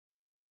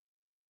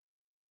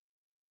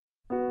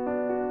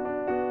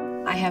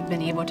I have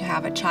been able to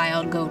have a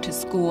child, go to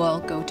school,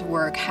 go to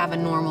work, have a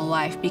normal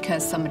life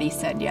because somebody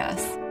said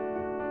yes.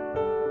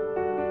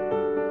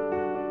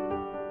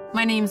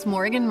 My name's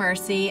Morgan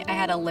Mercy. I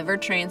had a liver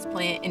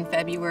transplant in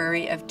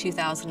February of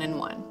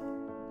 2001.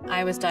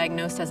 I was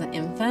diagnosed as an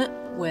infant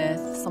with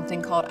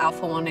something called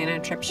alpha-1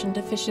 antitrypsin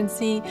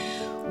deficiency,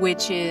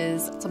 which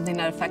is something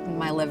that affected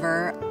my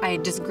liver. I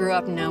just grew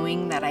up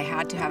knowing that I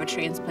had to have a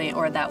transplant,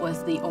 or that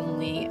was the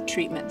only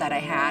treatment that I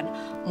had.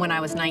 When I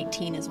was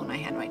 19 is when I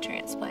had my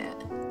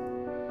transplant.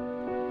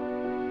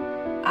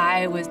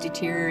 I was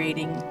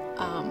deteriorating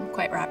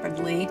quite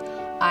rapidly.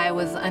 I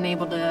was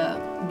unable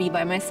to be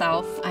by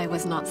myself. I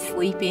was not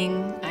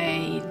sleeping.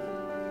 I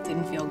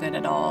didn't feel good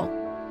at all.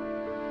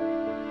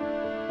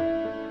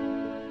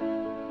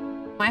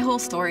 My whole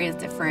story is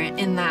different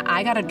in that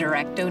I got a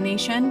direct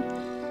donation.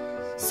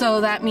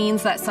 So that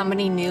means that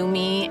somebody knew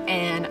me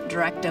and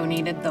direct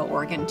donated the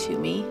organ to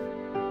me.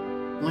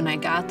 When I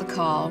got the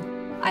call,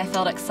 I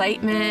felt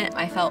excitement,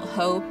 I felt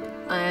hope,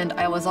 and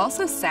I was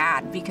also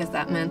sad because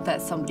that meant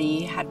that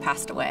somebody had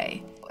passed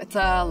away. It's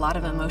a lot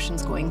of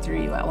emotions going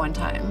through you at one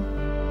time.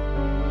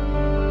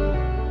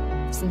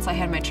 Since I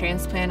had my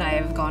transplant, I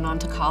have gone on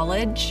to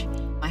college.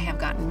 I have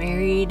gotten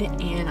married,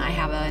 and I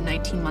have a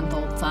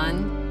 19-month-old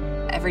son.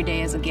 Every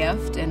day is a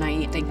gift, and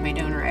I thank my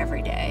donor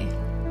every day.